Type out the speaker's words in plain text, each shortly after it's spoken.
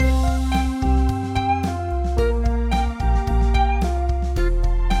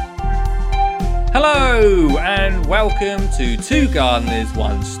welcome to Two Gardeners,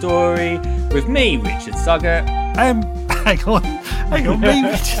 One Story with me, Richard Suggett. Hang on, me,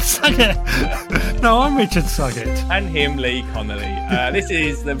 Richard Suggett. No, I'm Richard Suggett. And him, Lee Connolly. This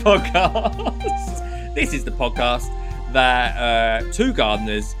is the podcast. This is the podcast that two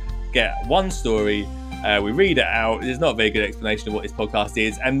gardeners get one story. We read it out. There's not a very good explanation of what this podcast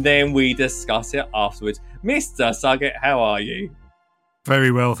is, and then we discuss it afterwards. Mr. Suggett, how are you?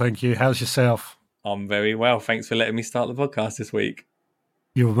 Very well, thank you. How's yourself? I'm very well. Thanks for letting me start the podcast this week.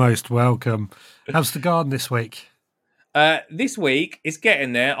 You're most welcome. How's the garden this week? This week, it's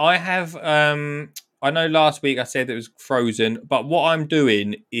getting there. I have, I know last week I said it was frozen, but what I'm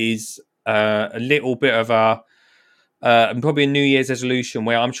doing is a little bit of probably a New Year's resolution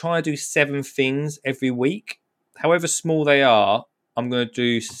where I'm trying to do 7 things every week. However small they are, I'm going to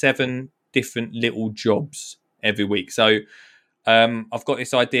do 7 different little jobs every week. So I've got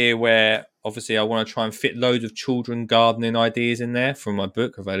this idea where obviously I want to try and fit loads of children gardening ideas in there from my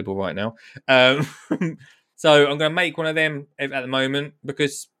book available right now. So I'm going to make one of them at the moment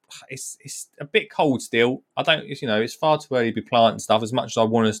because it's a bit cold still. I don't, it's far too early to be planting stuff as much as I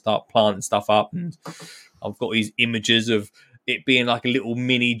want to start planting stuff up. And I've got these images of it being like a little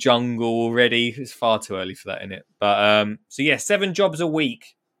mini jungle already. It's far too early for that, isn't it? But so yeah, 7 jobs a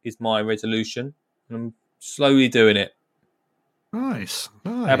week is my resolution. I'm slowly doing it. Nice.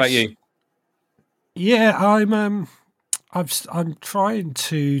 How about you? Yeah, I'm trying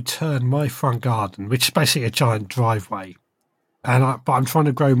to turn my front garden, which is basically a giant driveway, but I'm trying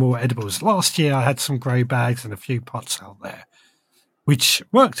to grow more edibles. Last year, I had some grow bags and a few pots out there, which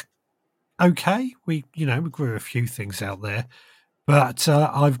worked okay. We grew a few things out there, but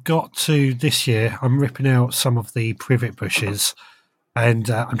I've got to this year. I'm ripping out some of the privet bushes, and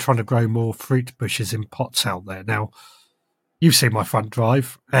I'm trying to grow more fruit bushes in pots out there now. You've seen my front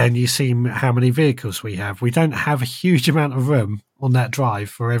drive, and you've seen how many vehicles we have. We don't have a huge amount of room on that drive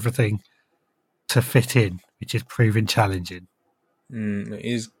for everything to fit in, which is proving challenging. It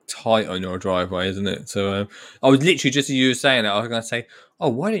is tight on your driveway, isn't it? So I was literally, just as you were saying it, I was going to say, oh,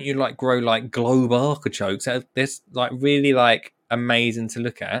 why don't you grow globe artichokes? They're really amazing to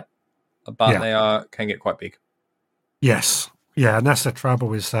look at, but they can get quite big. Yes. Yeah, and that's the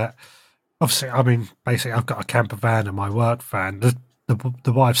trouble is that, obviously, basically, I've got a camper van and my work van.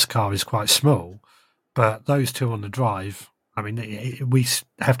 The wife's car is quite small, but those two on the drive, we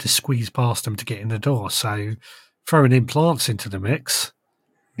have to squeeze past them to get in the door. So throwing in plants into the mix,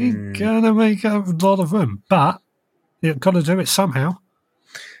 you're going to make a lot of room, but you've got to do it somehow.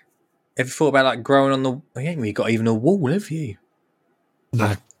 Ever thought about growing on the... You ain't really got even a wall, have you?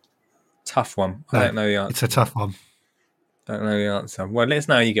 No. Tough one. No, I don't know the answer. It's a tough one. Don't know the answer. Well, let us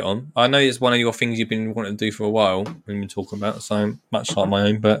know how you get on. I know it's one of your things you've been wanting to do for a while. We've been talking about, so much like my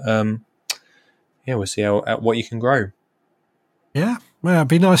own. But we'll see what you can grow. Yeah, well, it'd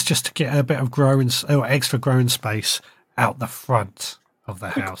be nice just to get a bit of extra growing space out the front of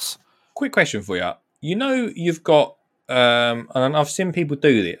the house. Quick question for you. You've got, and I've seen people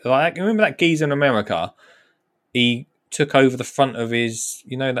do this. Remember that geezer in America? He took over the front of his,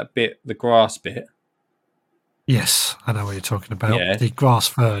 that bit, the grass bit. Yes, I know what you're talking about. Yeah. The grass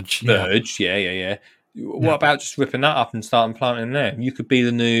verge. Verge, yeah. What about just ripping that up and starting planting there? You could be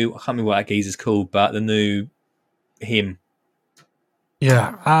the new, I can't remember what that geezer's called, but the new him.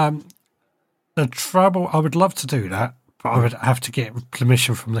 Yeah. The trouble, I would love to do that, but I would have to get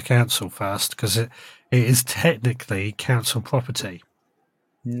permission from the council first because it is technically council property.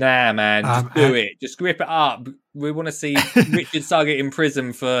 Nah, man, just do it. Just rip it up. We want to see Richard Suggett in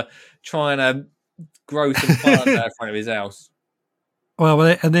prison for trying to grow some plants out in front of his house. Well,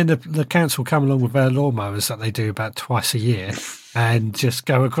 and then the council come along with their lawnmowers that they do about twice a year and just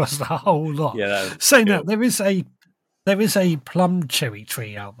go across the whole lot. Yeah. Saying that, there is a plum cherry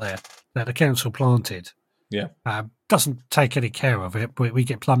tree out there that the council planted. Yeah. Doesn't take any care of it, but we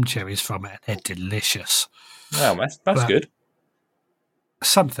get plum cherries from it. They're delicious. Wow, that's good.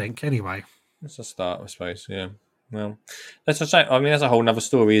 Something, anyway. That's a start, I suppose, yeah. Well, that's a shame. That's a whole other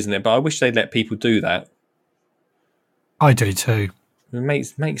story, isn't it? But I wish they'd let people do that. I do too.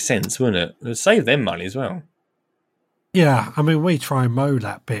 It makes sense, wouldn't it? It would save them money as well. Yeah, we try and mow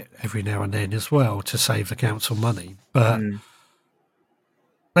that bit every now and then as well to save the council money, but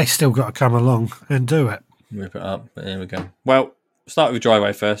they still got to come along and do it. Rip it up, but there we go. Well, start with the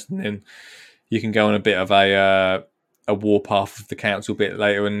driveway first, and then you can go on a bit of a warpath of the council bit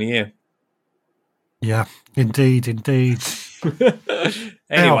later in the year. Yeah, indeed. Anyway.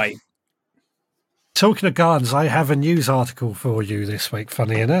 Now, talking of gardens, I have a news article for you this week,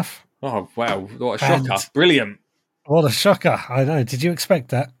 funny enough. Oh, wow. What a shocker. Brilliant. What a shocker. I know. Did you expect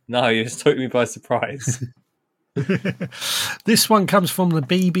that? No, you just took me by surprise. This one comes from the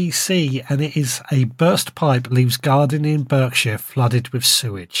BBC, and it is: a burst pipe leaves garden in Berkshire flooded with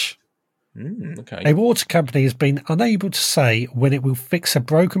sewage. Okay. A water company has been unable to say when it will fix a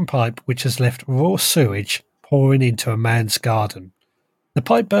broken pipe which has left raw sewage pouring into a man's garden. The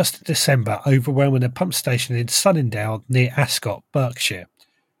pipe burst in December, overwhelming a pump station in Sunningdale near Ascot, Berkshire.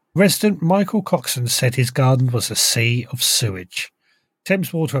 Resident Michael Coxon said his garden was a sea of sewage.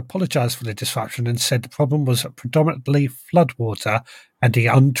 Thames Water apologised for the disruption and said the problem was predominantly floodwater and the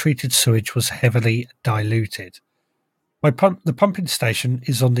untreated sewage was heavily diluted. The pumping station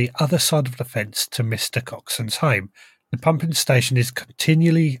is on the other side of the fence to Mr. Coxon's home. The pumping station is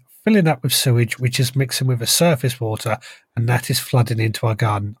continually filling up with sewage, which is mixing with the surface water, and that is flooding into our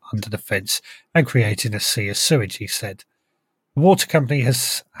garden under the fence and creating a sea of sewage, he said. The water company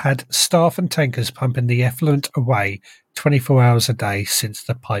has had staff and tankers pumping the effluent away 24 hours a day since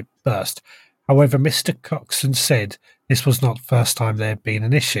the pipe burst. However, Mr. Coxon said this was not the first time there had been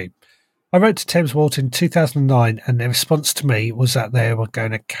an issue. I wrote to Thames Water in 2009 and their response to me was that they were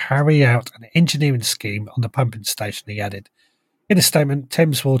going to carry out an engineering scheme on the pumping station, he added. In a statement,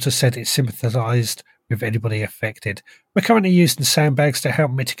 Thames Water said it sympathised with anybody affected. We're currently using sandbags to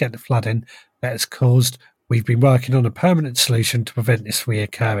help mitigate the flooding that has caused. We've been working on a permanent solution to prevent this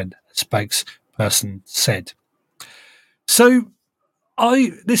reoccurring, a spokesperson said. So,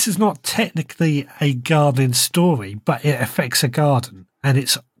 this is not technically a gardening story, but it affects a garden. And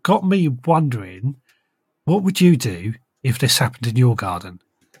it's got me wondering, what would you do if this happened in your garden?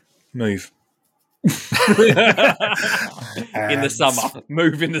 Move. In the summer.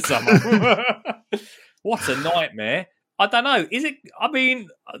 Move in the summer. What a nightmare. I don't know. Is it, I mean,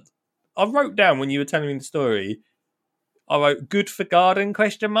 I wrote down when you were telling me the story, I wrote, good for garden,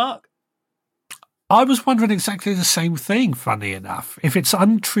 question mark? I was wondering exactly the same thing, funny enough. If it's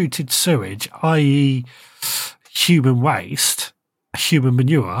untreated sewage, i.e. human waste, human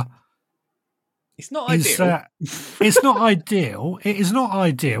manure, it's not ideal. It's not ideal. It is not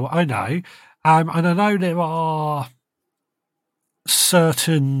ideal, I know. And I know there are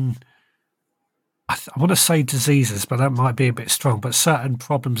certain, I want to say diseases, but that might be a bit strong, but certain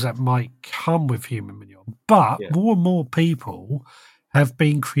problems that might come with human manure. But more and more people have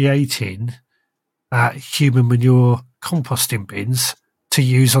been creating human manure composting bins to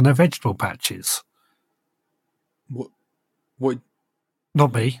use on their vegetable patches. What?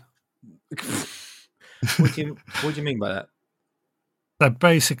 Not me. What do you mean by that? That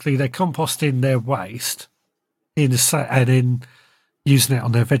basically they're composting their waste and then using it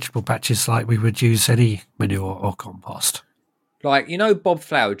on their vegetable patches like we would use any manure or compost. Like, you know Bob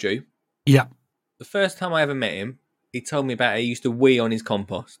Flowerdew? Yeah. The first time I ever met him, he told me about he used to wee on his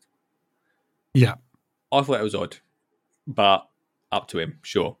compost. Yeah. I thought it was odd, but up to him,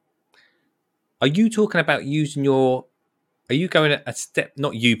 sure. Are you talking about using your... Are you going a step...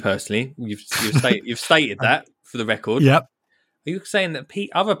 Not you personally. You've stated that for the record. Yep. Are you saying that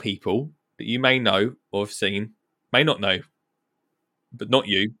other people that you may know or have seen, may not know, but not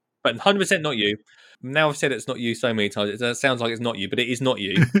you, but 100% not you. Now I've said it's not you so many times, it sounds like it's not you, but it is not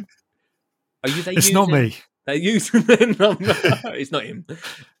you. It's not me. They're using their number... It's not him.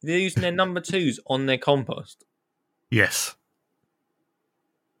 They're using their number twos on their compost. Yes.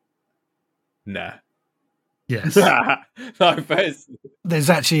 Nah. Yes. No, first. There's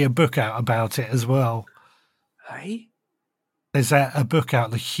actually a book out about it as well. Hey? There's a book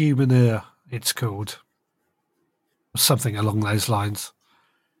out, The Humanure, it's called. Something along those lines.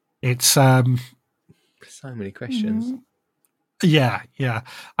 It's... so many questions. Yeah.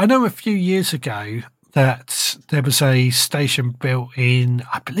 I know a few years ago that there was a station built in,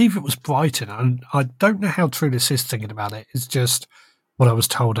 I believe it was Brighton, and I don't know how true this is thinking about it. It's just what I was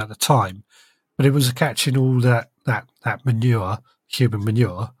told at the time. But it was catching all that manure, human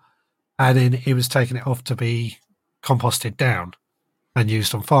manure, and then it was taking it off to be composted down and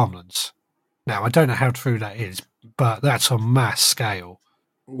used on farmlands. Now, I don't know how true that is, but that's on mass scale.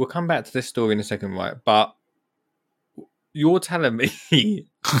 We'll come back to this story in a second, right? But you're telling me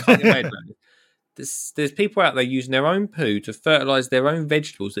there's people out there using their own poo to fertilise their own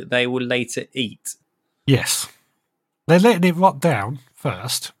vegetables that they will later eat. Yes. They're letting it rot down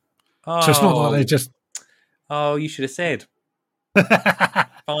first. So it's not like they just... Oh, you should have said.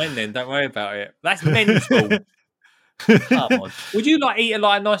 Fine then, don't worry about it. That's mental. Come on. Would you eat a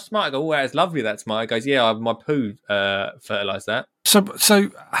nice tomato? Go, oh, that's lovely, that tomato. Goes, yeah, my poo fertilised that.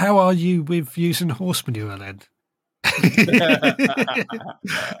 So how are you with using horse manure then?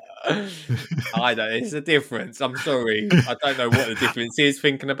 I don't. It's a difference. I'm sorry. I don't know what the difference is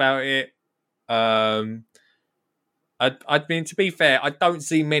thinking about it. I mean, to be fair, I don't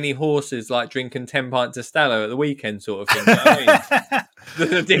see many horses like drinking 10 pints of Stella at the weekend, sort of thing. You know what I mean?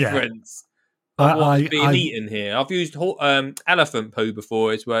 The difference of what's being eaten here. I've used elephant poo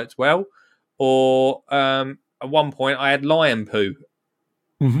before; it's worked well. Or at one point, I had lion poo.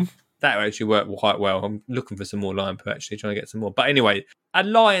 Mm-hmm. That actually worked quite well. I'm looking for some more lion poo, actually, trying to get some more. But anyway, a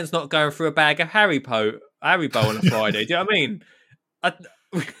lion's not going through a bag of Haribo on a Friday. Do you know what I mean?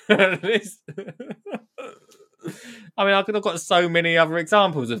 I mean, I could have got so many other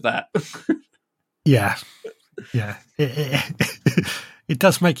examples of that. Yeah. It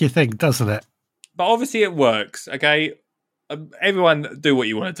does make you think, doesn't it? But obviously it works, okay? Everyone do what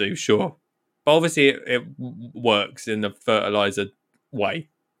you want to do, sure. But obviously it works in the fertilizer way.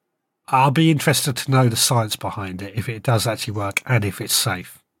 I'll be interested to know the science behind it, if it does actually work and if it's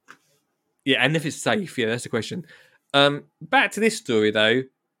safe. Yeah, and if it's safe, yeah, that's the question. Back to this story, though.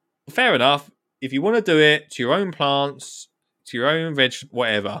 Fair enough. If you want to do it to your own plants, to your own veg,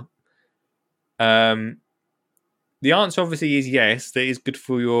 whatever. The answer obviously is yes, that is good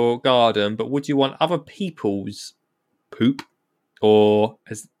for your garden, but would you want other people's poop? Or,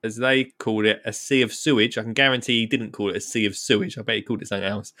 as they called it, a sea of sewage? I can guarantee he didn't call it a sea of sewage. I bet he called it something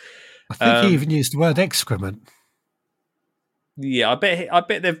else. I think he even used the word excrement. Yeah, I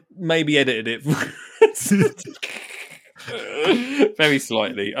bet they've maybe edited it very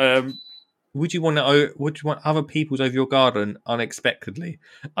slightly. Would you want other people's over your garden unexpectedly?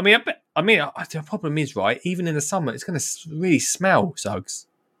 I mean, the problem is, right, even in the summer, it's going to really smell, Suggs.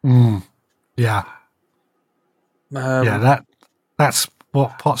 Yeah. That's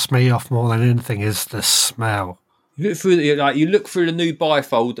what pots me off more than anything is the smell. You look through the new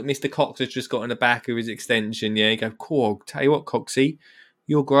bifold that Mr. Cox has just got in the back of his extension. Yeah, you go, cool. Tell you what, Coxie,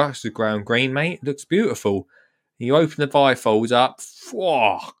 your grass is ground green, mate. It looks beautiful. And you open the bifolds up.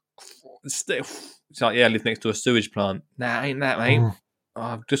 It's like, yeah, I live next to a sewage plant. Nah, ain't that, mate.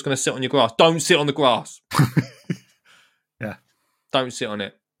 I'm just going to sit on your grass. Don't sit on the grass. Yeah. Don't sit on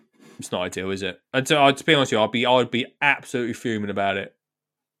it. It's not ideal, is it? And so, to be honest with you, I would be absolutely fuming about it.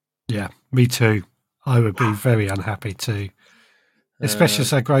 Yeah, me too. I would be very unhappy too. Especially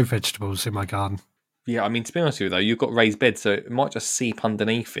as I grow vegetables in my garden. Yeah, I mean, to be honest with you, though, you've got raised beds, so it might just seep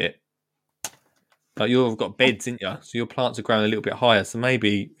underneath it. Like, you've got beds, ain't you? So your plants are growing a little bit higher, so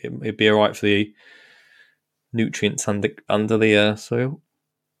maybe it'd be all right for the nutrients under the soil.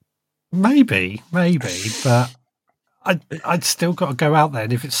 Maybe, but I'd still got to go out there,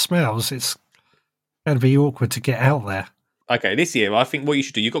 and if it smells, it's going to be awkward to get out there. Okay, this year, I think what you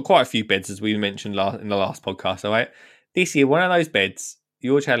should do, you've got quite a few beds, as we mentioned in the last podcast, all right? This year, one of those beds,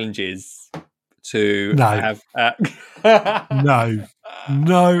 your challenge is to have... No.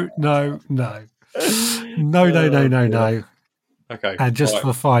 Okay. And just for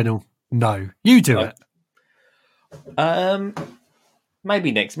the final, no. You do it.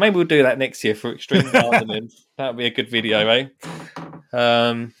 Maybe we'll do that next year for Extreme Gardening. That'll be a good video, eh?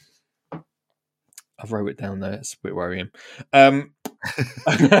 I've wrote it down there. It's a bit worrying. Yeah,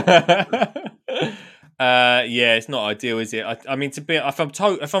 it's not ideal, is it? I mean,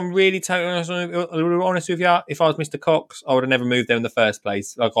 if I'm really totally honest with you, if I was Mr. Cox, I would have never moved there in the first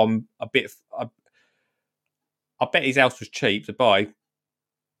place. Like, I bet his house was cheap to buy.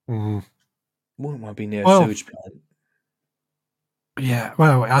 Wouldn't want to be near a sewage plant. Yeah,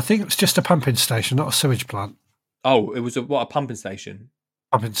 well, I think it was just a pumping station, not a sewage plant. Oh, it was a pumping station?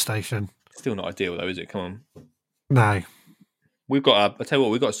 Pumping station. Still not ideal, though, is it? Come on. No. We've got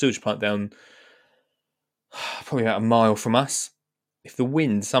we've got a sewage plant down probably about a mile from us. If the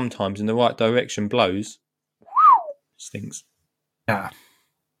wind sometimes in the right direction blows, stinks. Yeah.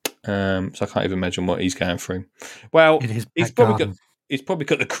 So I can't even imagine what he's going through. Well, he's probably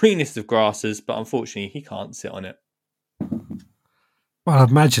got the greenest of grasses, but unfortunately he can't sit on it. Well, I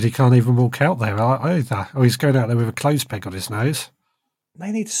imagine he can't even walk out there either. Or he's going out there with a clothes peg on his nose.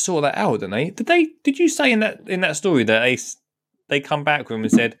 They need to sort that out, don't they? Did you say in that story that they come back with him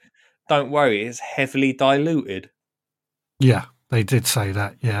and said, "Don't worry, it's heavily diluted"? Yeah, they did say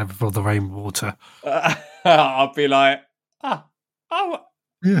that. Yeah, before the rainwater. I'd be like, yeah.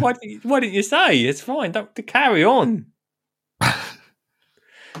 Why didn't you say? It's fine. Don't carry on.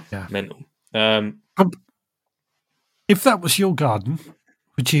 Yeah, mental. If that was your garden,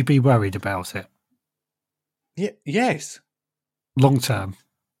 would you be worried about it? Yeah. Yes. Long term.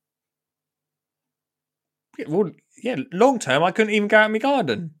 Yeah, well, yeah. Long term, I couldn't even go out in my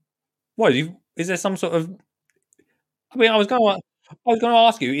garden. What is there some sort of? I mean, I was going to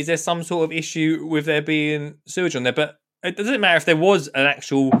ask you: is there some sort of issue with there being sewage on there? But it doesn't matter if there was an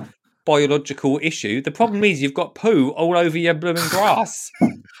actual biological issue. The problem is you've got poo all over your blooming grass.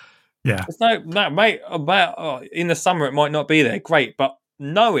 Yeah. There's no, mate. In the summer, it might not be there. Great, but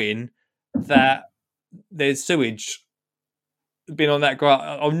knowing that there's sewage been on that grass,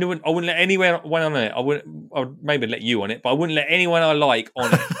 I wouldn't let anyone on it. I would maybe let you on it, but I wouldn't let anyone I like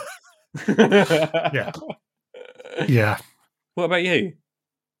on it. Yeah. Yeah. What about you?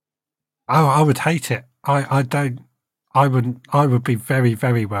 Oh, I would hate it. I don't. I would be very,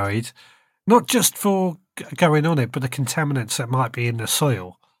 very worried. Not just for going on it, but the contaminants that might be in the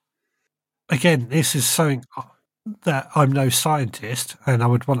soil. Again, this is something that I'm no scientist, and I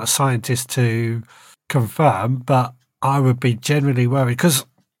would want a scientist to confirm, but I would be generally worried because,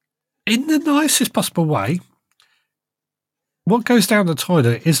 in the nicest possible way, what goes down the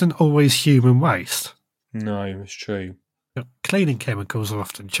toilet isn't always human waste. No, it's true. Cleaning chemicals are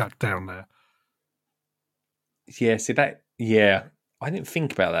often chucked down there. Yeah, see that. Yeah, I didn't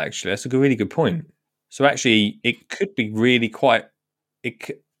think about that actually. That's a really good point. So actually, it could be really quite.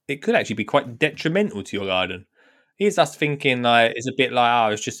 It could actually be quite detrimental to your garden. Here's us thinking like it's a bit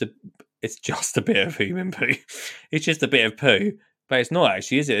like it's just a bit of human poo. It's just a bit of poo, but it's not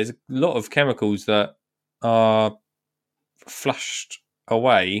actually, is it? There's a lot of chemicals that are flushed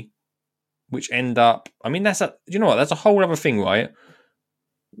away, which end up. I mean, you know what? That's a whole other thing, right?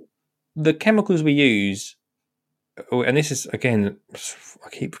 The chemicals we use, and this is again, I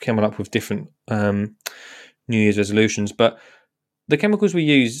keep coming up with different New Year's resolutions, but the chemicals we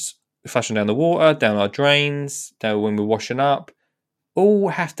use flushing down the water, down our drains, down when we're washing up, all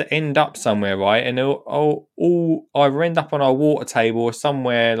have to end up somewhere, right? And all either end up on our water table or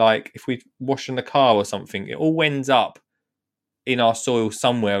somewhere, like if we're washing the car or something, it all ends up in our soil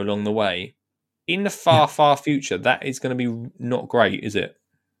somewhere along the way. In the far future, that is going to be not great, is it?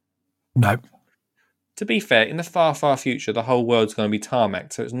 No. To be fair, in the far future, the whole world's going to be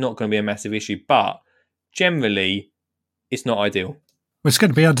tarmac, so it's not going to be a massive issue. But generally, it's not ideal. Well, it's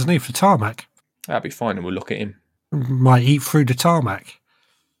going to be underneath the tarmac. That'll be fine, and we'll look at him. Might eat through the tarmac.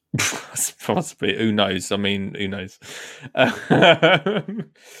 Possibly. Who knows? I mean, who knows?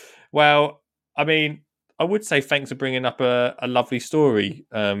 Well, I mean, I would say thanks for bringing up a lovely story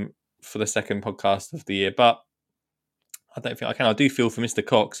for the second podcast of the year, but I don't think I can. I do feel for Mr.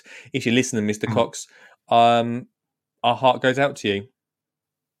 Cox. If you're listening, Mr. Cox, our heart goes out to you.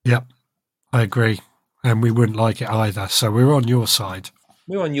 Yep, I agree. And we wouldn't like it either. So we're on your side.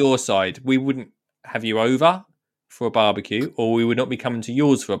 We're on your side. We wouldn't have you over for a barbecue, or we would not be coming to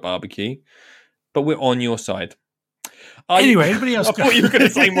yours for a barbecue, but we're on your side. Anybody else? I thought you were going to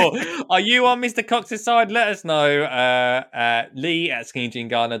say more. Are you on Mr. Cox's side? Let us know at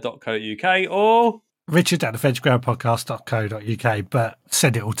lee@skinnyjeangardener.co.uk or Richard at theveggroundpodcast.co.uk, but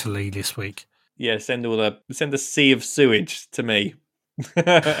send it all to Lee this week. Yeah, send the sea of sewage to me.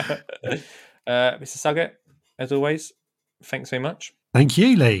 Mr. Suggett, as always, thanks very much. Thank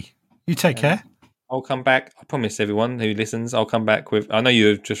you, Lee. You take care. I'll come back. I promise everyone who listens, I'll come back with. I know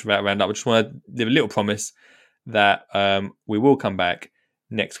you're just about round up. I just want to give a little promise that we will come back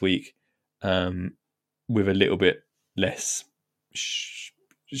next week with a little bit less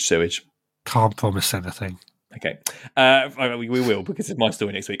sewage. Can't promise anything. Okay. We will, because it's my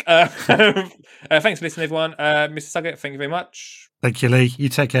story next week. Thanks for listening, everyone. Mr. Suggett, thank you very much. Thank you, Lee. You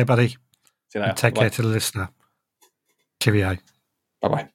take care, buddy. See you later. And take care to the listener. Cheerio. Bye-bye.